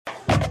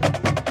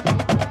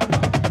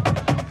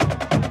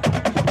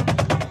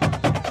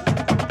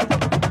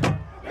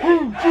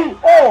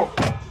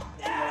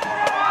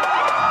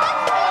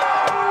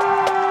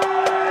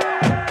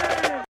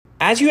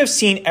As you have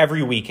seen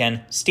every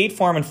weekend, State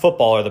Farm and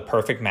football are the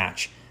perfect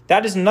match.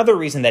 That is another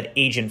reason that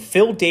agent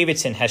Phil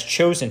Davidson has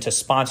chosen to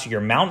sponsor your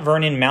Mount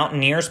Vernon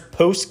Mountaineers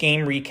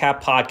post-game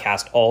recap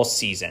podcast all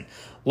season.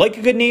 Like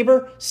a good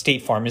neighbor,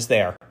 State Farm is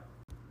there.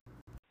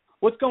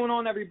 What's going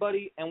on,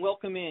 everybody, and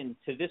welcome in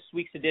to this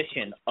week's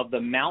edition of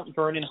the Mount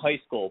Vernon High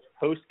School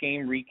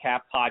post-game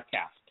recap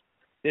podcast.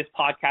 This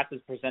podcast is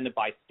presented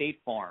by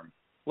State Farm.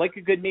 Like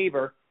a good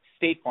neighbor,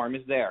 State Farm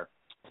is there.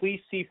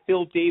 Please see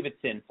Phil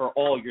Davidson for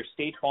all your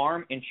State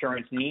Farm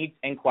insurance needs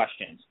and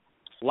questions.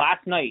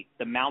 Last night,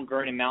 the Mount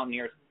Vernon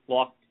Mountaineers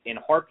lost in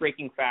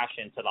heartbreaking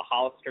fashion to the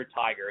Hollister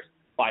Tigers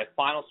by a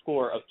final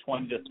score of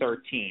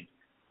 20-13.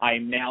 I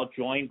am now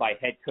joined by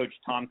head coach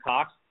Tom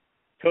Cox.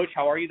 Coach,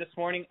 how are you this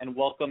morning? And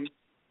welcome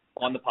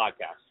on the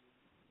podcast.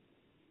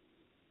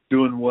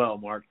 Doing well,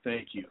 Mark.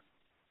 Thank you.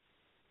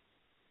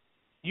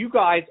 You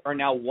guys are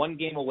now one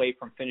game away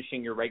from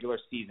finishing your regular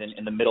season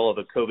in the middle of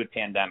a COVID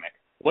pandemic.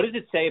 What does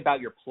it say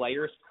about your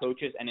players,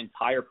 coaches, and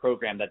entire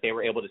program that they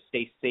were able to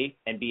stay safe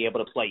and be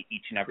able to play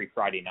each and every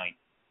Friday night?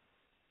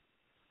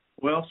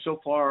 Well,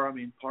 so far,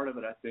 part of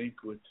it, I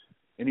think, with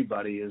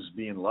anybody is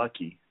being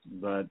lucky.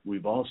 But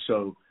we've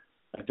also,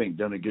 I think,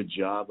 done a good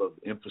job of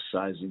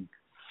emphasizing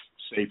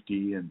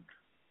safety and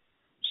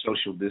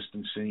social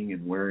distancing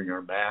and wearing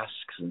our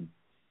masks and,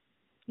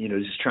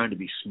 just trying to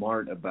be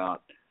smart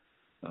about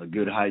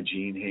good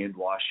hygiene, hand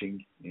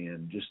washing,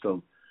 and just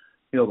the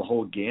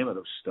whole gamut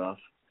of stuff.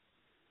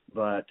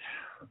 But,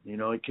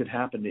 it could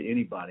happen to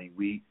anybody.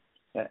 We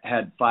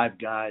had 5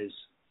 guys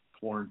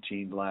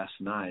quarantined last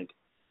night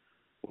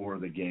for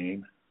the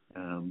game.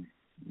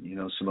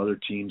 Some other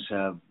teams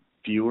have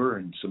fewer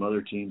and some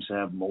other teams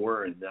have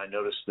more. And I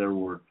noticed there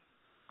were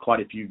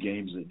quite a few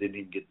games that didn't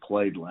even get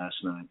played last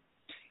night.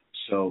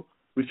 So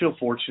we feel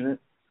fortunate,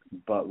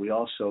 but we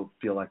also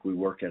feel like we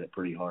work at it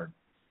pretty hard.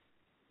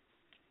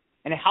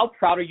 And how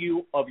proud are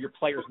you of your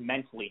players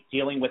mentally,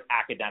 dealing with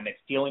academics,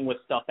 dealing with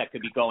stuff that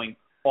could be going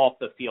off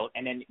the field,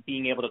 and then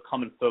being able to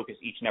come and focus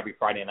each and every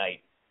Friday night?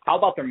 How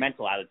about their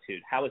mental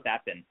attitude? How has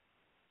that been?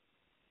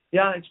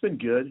 Yeah, it's been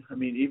good.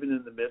 Even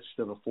in the midst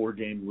of a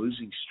 4-game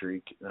losing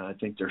streak, I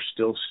think they're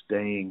still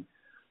staying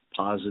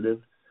positive.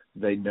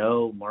 They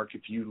know, Mark,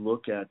 if you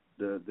look at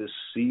this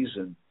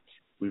season,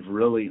 we've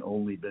really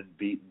only been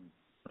beaten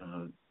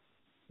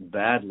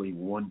badly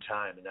one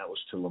time, and that was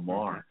to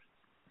Lamar.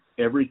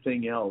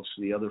 Everything else,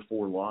 the other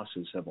 4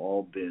 losses, have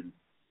all been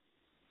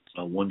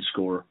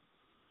one-score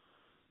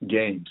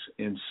games.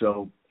 And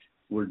so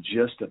we're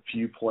just a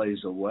few plays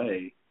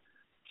away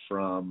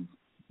from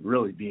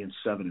really being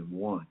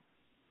 7-1.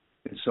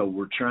 And so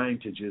we're trying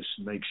to just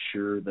make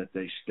sure that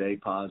they stay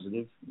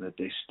positive, that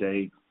they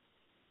stay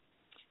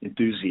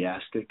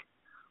enthusiastic,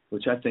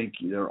 which I think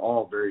they're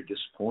all very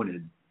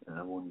disappointed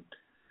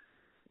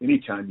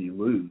anytime you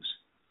lose.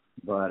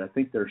 But I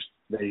think they're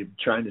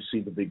trying to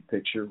see the big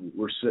picture.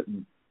 We're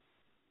sitting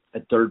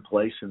at 3rd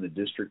place in the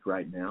district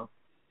right now.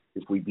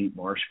 If we beat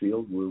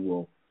Marshfield, we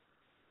will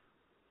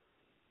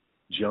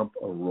jump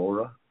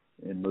Aurora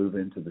and move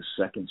into the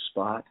 2nd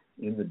spot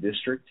in the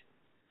district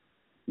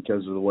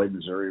because of the way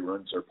Missouri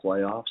runs their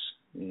playoffs.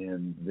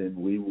 And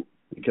then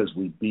because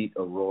we beat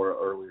Aurora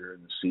earlier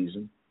in the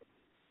season,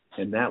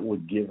 and that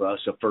would give us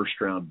a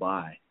first-round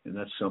bye. And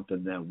that's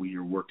something that we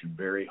are working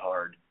very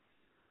hard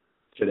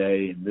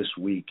today and this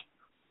week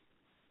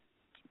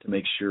to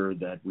make sure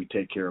that we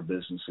take care of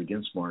business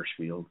against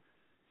Marshfield,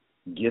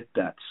 get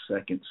that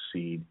 2nd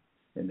seed,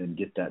 and then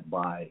get that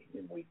bye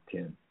in week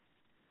 10.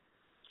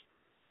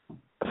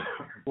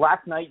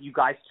 Last night, you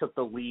guys took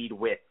the lead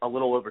with a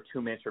little over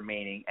 2 minutes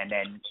remaining, and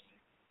then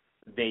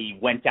they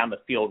went down the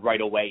field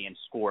right away and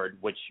scored,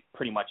 which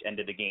pretty much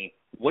ended the game.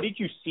 What did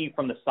you see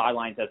from the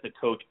sidelines as the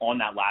coach on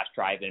that last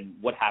drive, and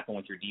what happened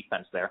with your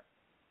defense there?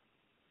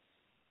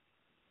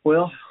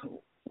 Well,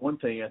 one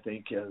thing I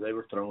think they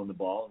were throwing the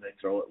ball, and they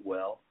throw it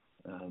well.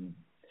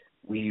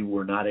 We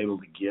were not able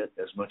to get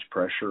as much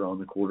pressure on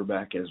the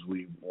quarterback as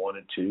we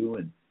wanted to,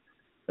 and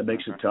that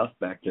makes it tough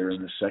back there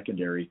in the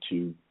secondary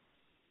to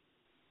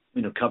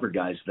cover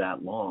guys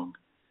that long.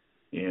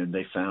 And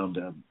they found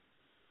a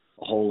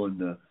hole in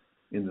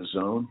the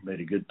zone, made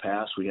a good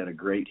pass. We had a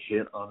great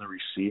hit on the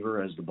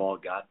receiver as the ball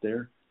got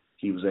there.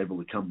 He was able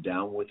to come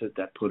down with it.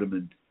 That put him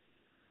in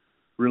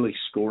really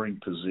scoring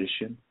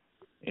position.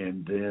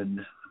 And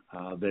then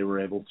they were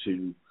able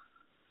to,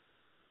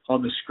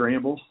 on the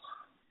scramble,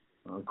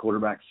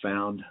 quarterback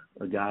found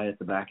a guy at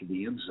the back of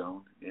the end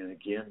zone. And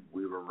again,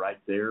 we were right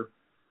there.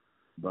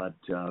 But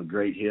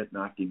great hit,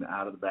 knocked him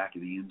out of the back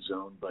of the end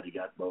zone, but he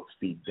got both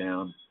feet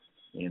down.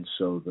 And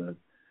so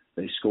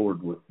they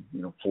scored with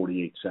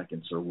 48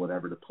 seconds or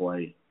whatever to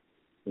play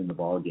in the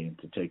ball game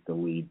to take the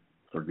lead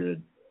for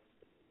good.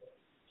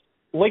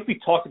 Like we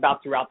talked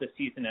about throughout the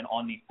season and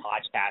on these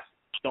podcasts,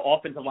 the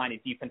offensive line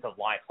and defensive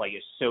line play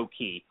is so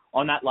key.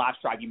 On that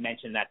last drive, you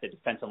mentioned that the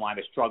defensive line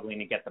was struggling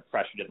to get the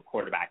pressure to the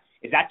quarterback.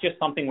 Is that just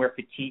something where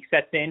fatigue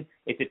sets in?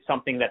 Is it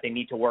something that they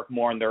need to work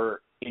more on their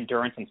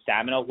endurance and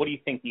stamina? What do you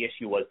think the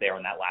issue was there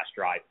on that last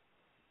drive?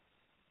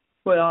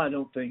 Well, I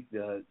don't think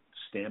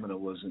stamina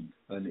wasn't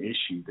an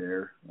issue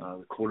there.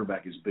 The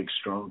quarterback is a big,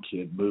 strong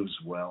kid, moves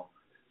well.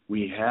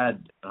 We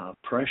had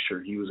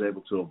pressure. He was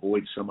able to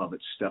avoid some of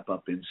it, step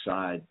up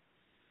inside.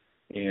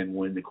 And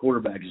when the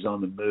quarterback is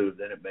on the move,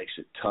 then it makes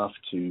it tough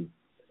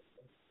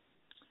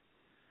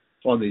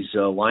on these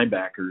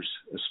linebackers,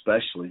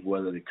 especially,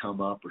 whether they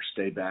come up or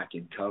stay back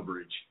in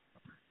coverage.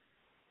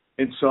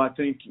 And so I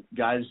think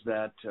guys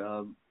that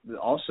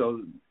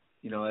also,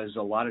 as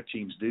a lot of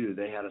teams do,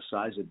 they had a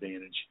size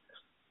advantage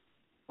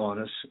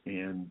on us.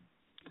 And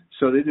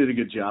so they did a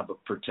good job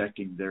of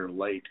protecting their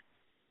late.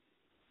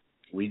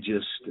 We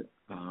just,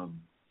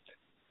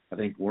 I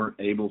think, weren't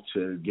able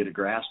to get a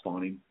grasp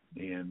on him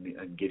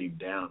and get him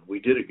down. We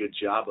did a good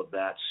job of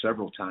that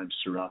several times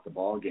throughout the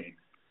ball game.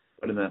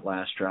 But in that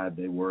last drive,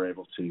 they were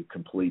able to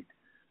complete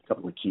a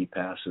couple of key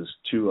passes,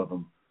 two of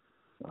them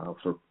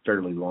for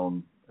fairly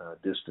long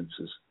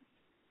distances.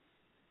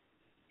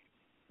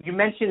 You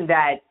mentioned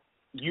that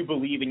you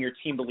believe and your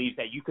team believes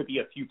that you could be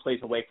a few plays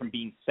away from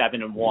being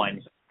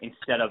 7-1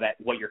 instead of at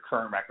what your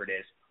current record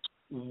is.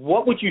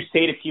 What would you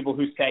say to people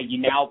who say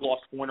you now have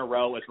lost 4 in a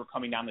row as we're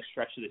coming down the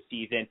stretch of the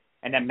season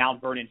and that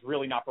Mount Vernon's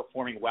really not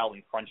performing well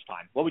in crunch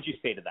time? What would you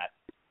say to that?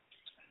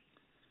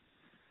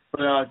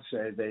 Well, I'd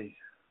say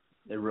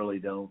they really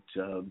don't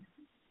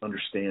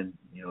understand,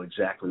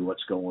 exactly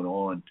what's going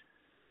on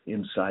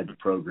inside the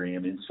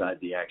program, inside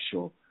the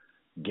actual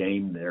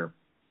game there.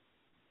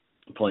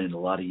 We're playing a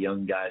lot of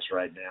young guys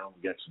right now.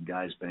 We've got some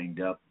guys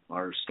banged up.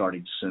 Our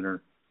starting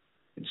center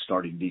and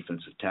starting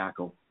defensive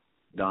tackle,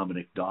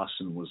 Dominic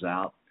Dawson, was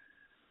out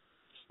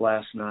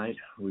last night.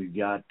 We've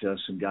got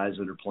some guys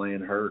that are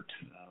playing hurt.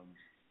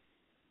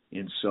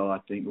 And so I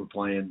think we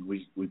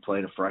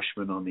played a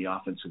freshman on the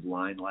offensive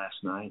line last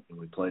night, and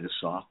we played a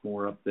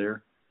sophomore up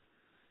there.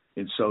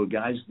 And so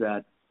guys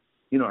that,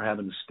 are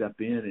having to step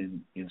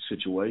in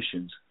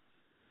situations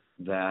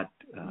that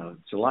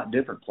it's a lot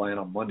different playing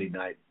on Monday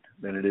night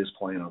than it is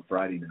playing on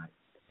Friday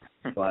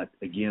night. But,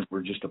 again,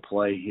 we're just a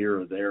play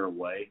here or there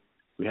away.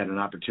 We had an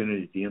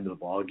opportunity at the end of the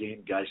ball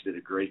game. Guys did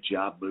a great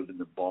job moving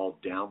the ball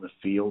down the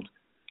field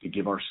to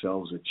give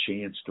ourselves a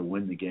chance to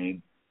win the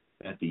game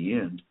at the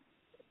end.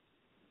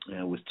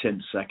 With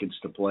 10 seconds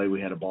to play, we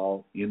had a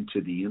ball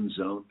into the end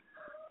zone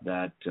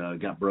that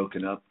got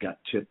broken up, got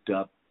tipped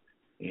up,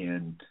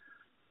 and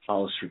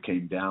Hollister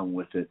came down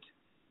with it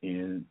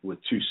with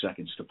 2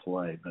 seconds to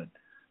play. But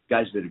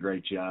guys did a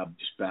great job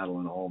just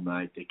battling all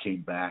night. They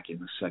came back in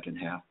the second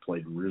half,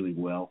 played really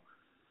well.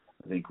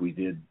 I think we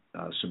did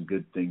some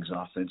good things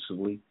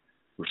offensively.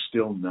 We're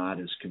still not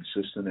as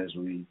consistent as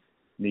we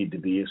need to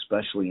be,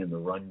 especially in the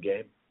run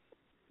game.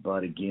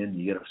 But, again,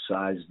 you get a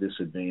size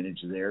disadvantage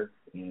there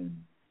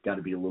and got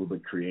to be a little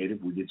bit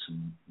creative. We did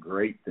some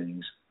great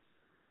things.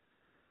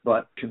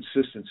 But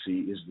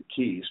consistency is the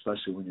key,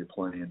 especially when you're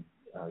playing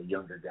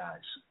younger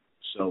guys.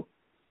 So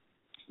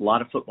a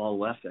lot of football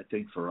left, I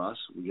think, for us.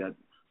 We got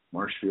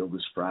Marshfield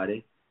this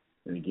Friday.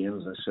 And, again,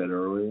 as I said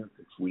earlier,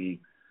 if we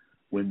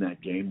win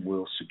that game,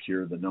 we'll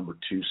secure the number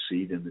 2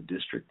 seed in the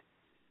district.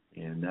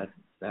 And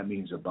that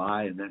means a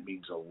bye, and that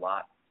means a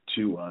lot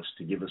to us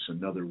to give us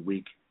another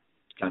week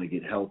to kind of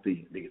get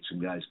healthy and to get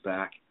some guys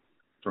back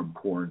from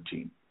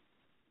quarantine.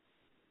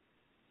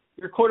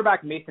 Your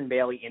quarterback, Mason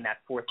Bailey, in that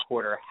fourth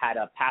quarter had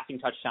a passing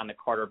touchdown to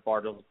Carter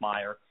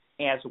Bartelsmeyer,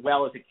 as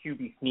well as a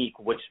QB sneak,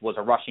 which was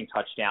a rushing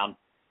touchdown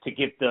to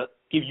give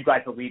you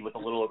guys the lead with a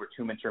little over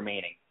 2 minutes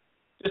remaining.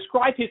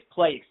 Describe his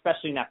play,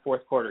 especially in that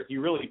fourth quarter. He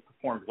really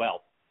performed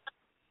well.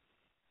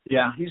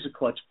 Yeah, he's a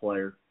clutch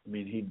player. I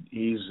mean,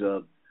 he's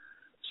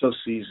so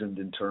seasoned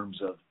in terms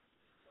of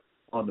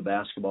on the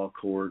basketball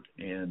court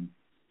and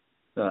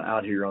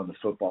out here on the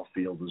football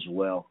field as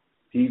well.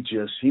 He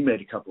made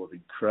a couple of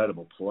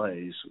incredible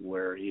plays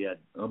where he had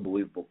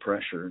unbelievable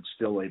pressure and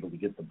still able to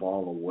get the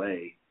ball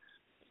away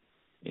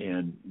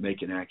and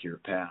make an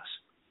accurate pass.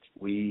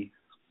 We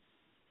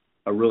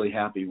are really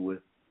happy with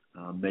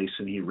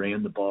Mason. He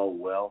ran the ball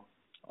well.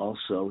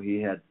 Also,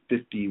 he had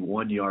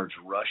 51 yards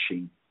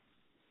rushing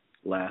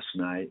last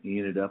night. He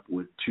ended up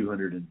with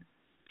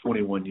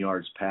 221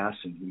 yards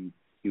passing.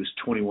 He was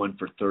 21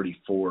 for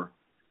 34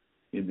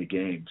 in the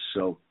game.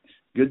 So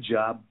good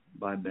job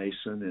by Mason,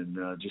 and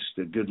just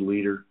a good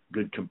leader,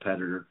 good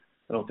competitor.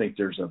 I don't think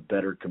there's a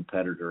better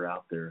competitor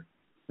out there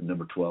than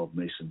number 12,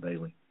 Mason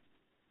Bailey.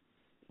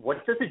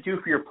 What does it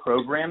do for your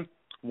program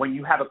when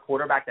you have a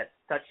quarterback that's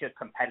such a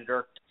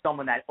competitor,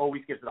 someone that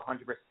always gives it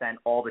 100%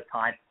 all the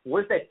time? What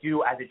does that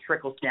do as it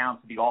trickles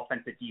down to the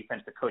offense, the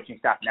defense, the coaching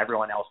staff, and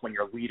everyone else when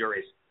your leader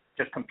is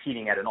just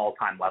competing at an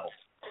all-time level?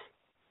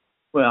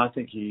 Well, I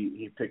think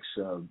he picks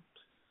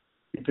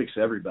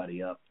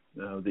everybody up.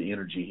 The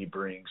energy he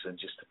brings and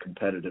just the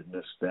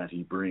competitiveness that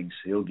he brings.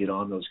 He'll get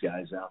on those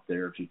guys out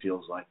there if he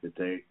feels like that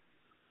they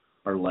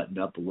are letting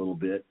up a little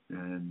bit,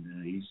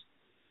 and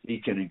he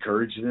can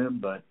encourage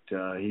them, but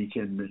he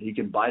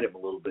can bite them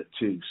a little bit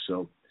too.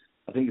 So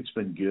I think it's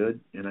been good,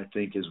 and I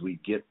think as we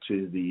get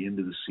to the end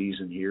of the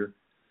season here,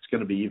 it's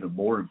going to be even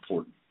more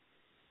important.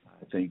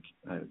 I think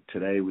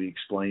today we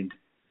explained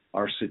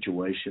our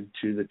situation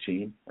to the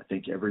team. I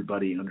think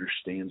everybody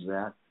understands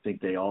that.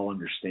 think they all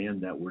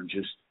understand that we're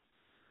just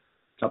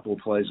a couple of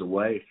plays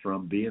away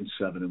from being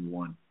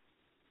 7-1.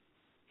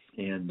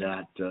 And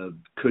that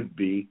could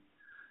be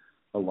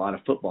a lot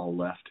of football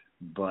left,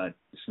 but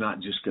it's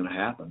not just going to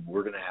happen.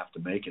 We're going to have to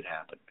make it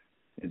happen.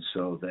 And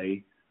so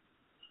they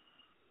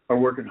are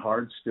working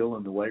hard still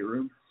in the weight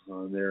room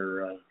on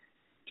their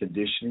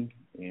conditioning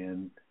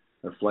and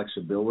their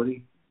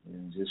flexibility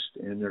and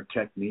their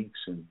techniques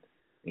and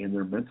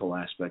their mental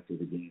aspect of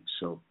the game.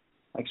 So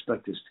I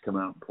expect us to come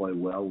out and play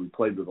well. We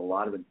played with a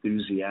lot of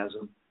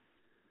enthusiasm,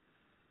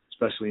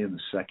 especially in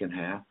the second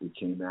half. We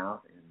came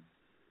out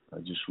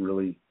and just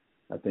really,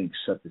 I think,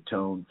 set the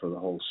tone for the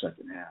whole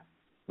second half.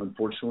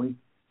 Unfortunately,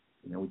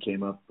 we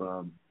came up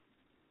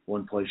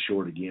one play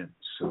short again.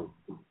 So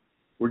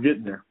we're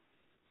getting there.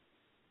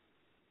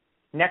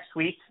 Next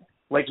week,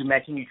 like you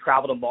mentioned, you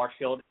travel to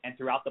Marshfield, and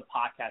throughout the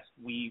podcast,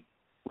 we've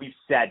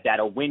said that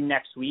a win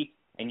next week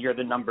and you're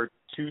the number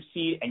 2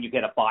 seed and you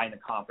get a bye in the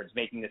conference,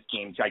 making this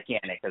game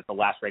gigantic as the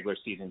last regular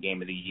season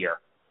game of the year.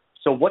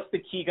 So what's the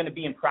key going to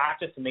be in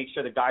practice to make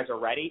sure the guys are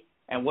ready?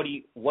 And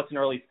what's an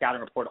early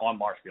scouting report on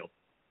Marshfield?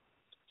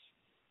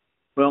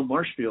 Well,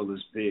 Marshfield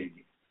is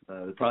big.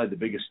 They're probably the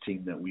biggest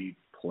team that we've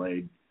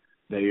played.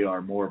 They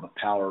are more of a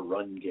power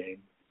run game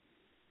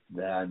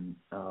than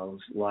a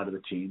lot of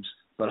the teams.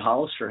 But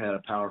Hollister had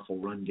a powerful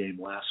run game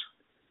last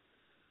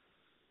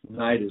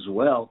night as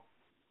well,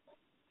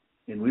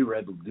 and we were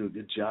able to do a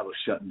good job of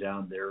shutting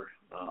down their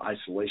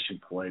isolation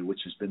play, which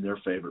has been their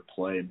favorite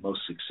play and most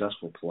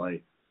successful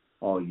play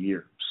all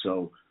year.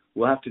 So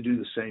we'll have to do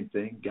the same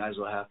thing. Guys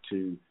will have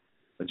to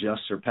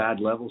adjust their pad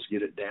levels,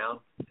 get it down.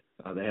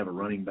 They have a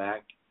running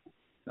back,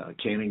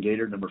 Cannon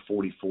Gator, number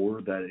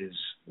 44, that is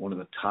one of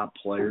the top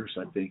players,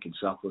 I think, in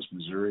Southwest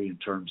Missouri in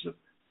terms of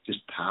just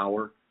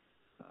power.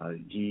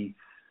 He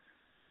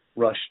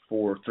rushed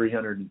for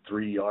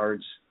 303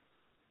 yards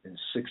and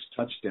 6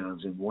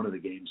 touchdowns in one of the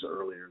games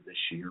earlier this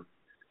year.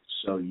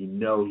 So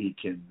he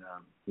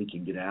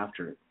can get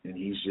after it, and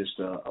he's just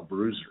a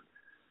bruiser.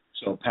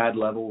 So pad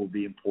level will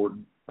be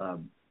important.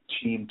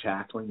 Team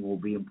tackling will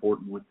be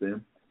important with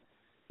them.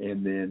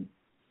 And then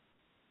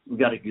we've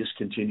got to just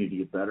continue to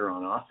get better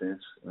on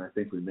offense, and I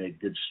think we made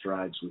good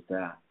strides with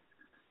that.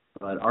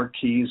 But our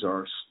keys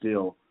are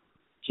still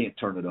can't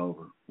turn it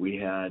over. We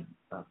had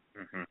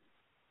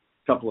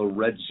couple of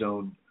red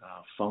zone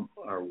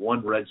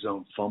one red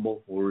zone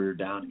fumble where we were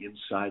down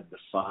inside the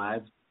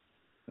 5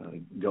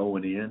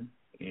 going in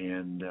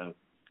and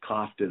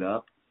coughed it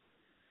up.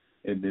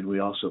 And then we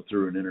also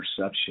threw an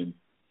interception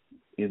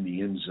in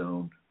the end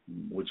zone,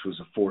 which was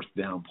a 4th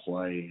down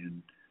play,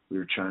 and we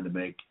were trying to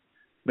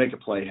make a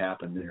play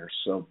happen there.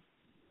 So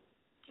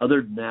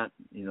other than that,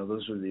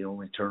 those are the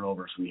only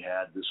turnovers we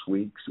had this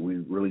week. So we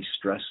really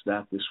stressed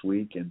that this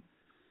week, and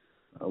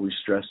we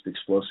stressed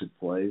explosive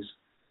plays.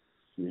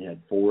 We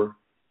had 4,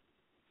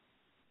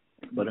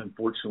 but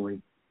unfortunately,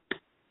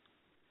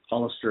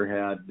 Hollister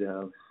had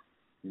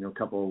a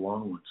couple of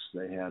long ones.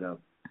 They had a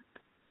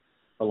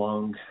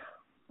long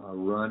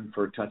run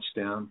for a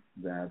touchdown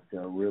that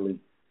really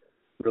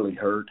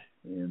hurt,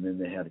 and then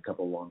they had a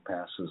couple of long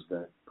passes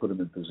that put them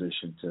in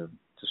position to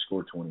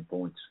score 20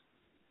 points.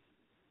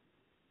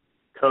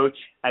 Coach,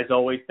 as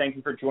always, thank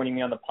you for joining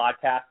me on the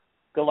podcast.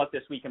 Good luck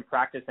this week in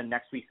practice and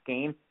next week's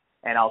game,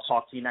 and I'll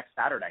talk to you next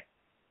Saturday.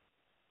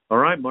 All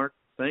right, Mark.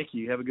 Thank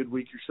you. Have a good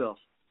week yourself.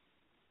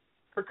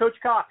 For Coach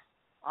Cox,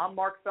 I'm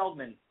Mark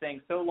Feldman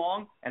saying so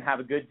long and have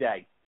a good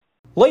day.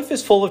 Life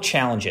is full of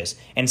challenges,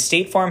 and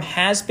State Farm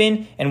has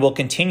been and will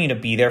continue to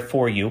be there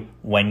for you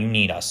when you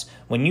need us.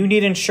 When you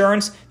need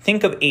insurance,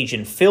 think of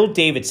Agent Phil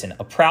Davidson,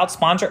 a proud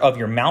sponsor of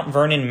your Mount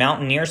Vernon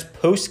Mountaineers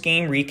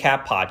post-game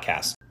recap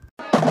podcast.